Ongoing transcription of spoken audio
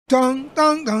Dun,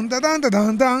 dun, dun, dun, dun,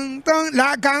 dun, dun, dun,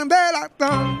 la candela.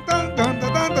 Dun, dun, dun,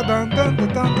 dun, dun, dun, dun, dun,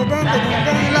 dun, dun, dun,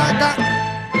 la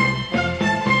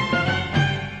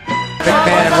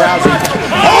McMahon and Rousey.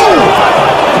 Oh!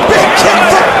 Big kick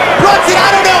from Brunson. I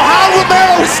don't know how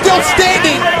Romero is still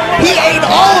standing. He ate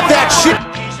all of that shit.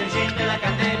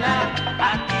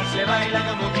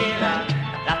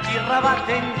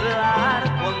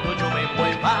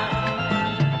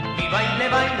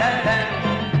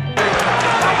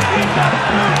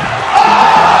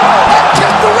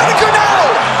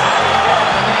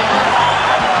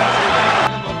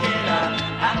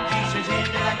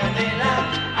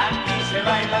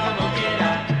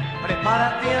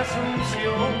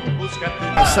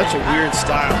 It's such a weird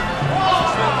style.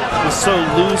 It's so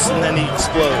loose and then he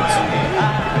explodes.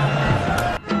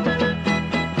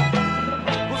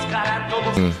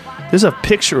 There's a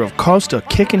picture of Costa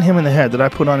kicking him in the head that I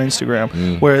put on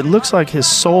Instagram where it looks like his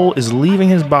soul is leaving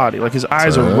his body. Like his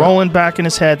eyes are rolling back in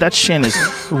his head. That shin is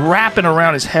wrapping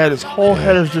around his head. His whole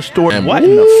head is distorted. And what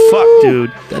in the fuck,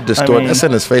 dude? That distorted. That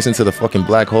sent his face into the fucking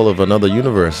black hole of another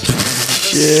universe.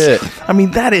 Shit. I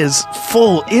mean, that is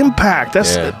full impact.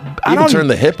 That's I don't turn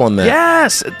the hip on that.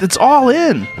 Yes, it's all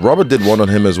in. Robert did one on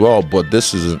him as well, but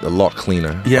this is a lot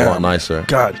cleaner. A lot nicer.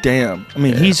 God damn. I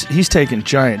mean, he's taking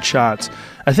giant shots.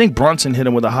 I think Brunson hit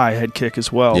him with a high head kick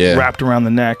as well, wrapped around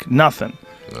the neck. Nothing.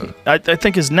 I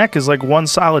think his neck is like one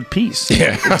solid piece.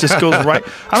 Yeah. It just goes right.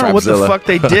 I don't know what the fuck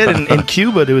they did in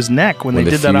Cuba to his neck when they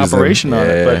did that operation on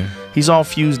it, but he's all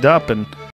fused up and